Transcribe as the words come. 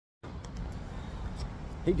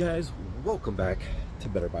Hey guys, welcome back to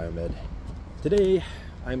Better Biomed. Today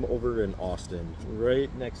I'm over in Austin,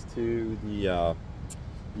 right next to the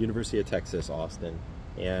University of Texas, Austin.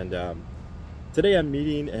 And today I'm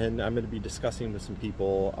meeting and I'm going to be discussing with some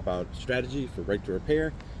people about strategy for Right to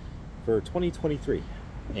Repair for 2023.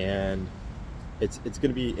 And it's going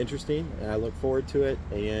to be interesting and I look forward to it.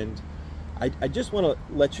 And I just want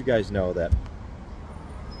to let you guys know that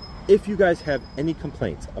if you guys have any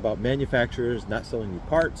complaints about manufacturers not selling you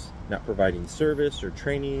parts, not providing service or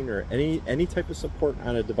training or any type of support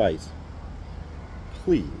on a device,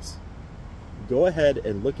 please go ahead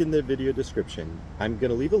and look in the video description. I'm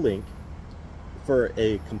going to leave a link for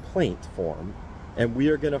a complaint form, and we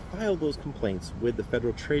are going to file those complaints with the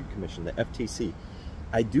Federal Trade Commission, the FTC.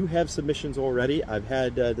 I do have submissions already. I've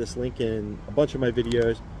had this link in a bunch of my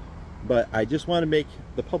videos, but I just want to make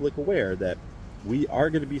the public aware that we are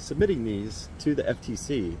going to be submitting these to the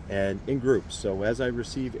FTC and in groups. So as I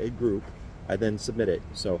receive a group, I then submit it.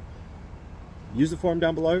 So use the form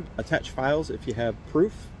down below, attach files if you have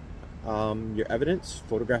proof, your evidence,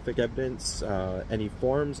 photographic evidence, any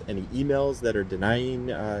forms, any emails that are denying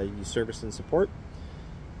you service and support,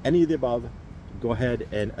 any of the above. Go ahead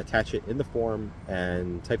and attach it in the form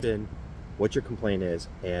and type in what your complaint is,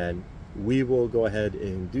 and we will go ahead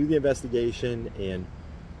and do the investigation, and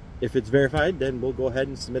if it's verified, then we'll go ahead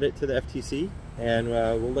and submit it to the FTC, and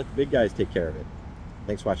we'll let the big guys take care of it.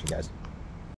 Thanks for watching, guys.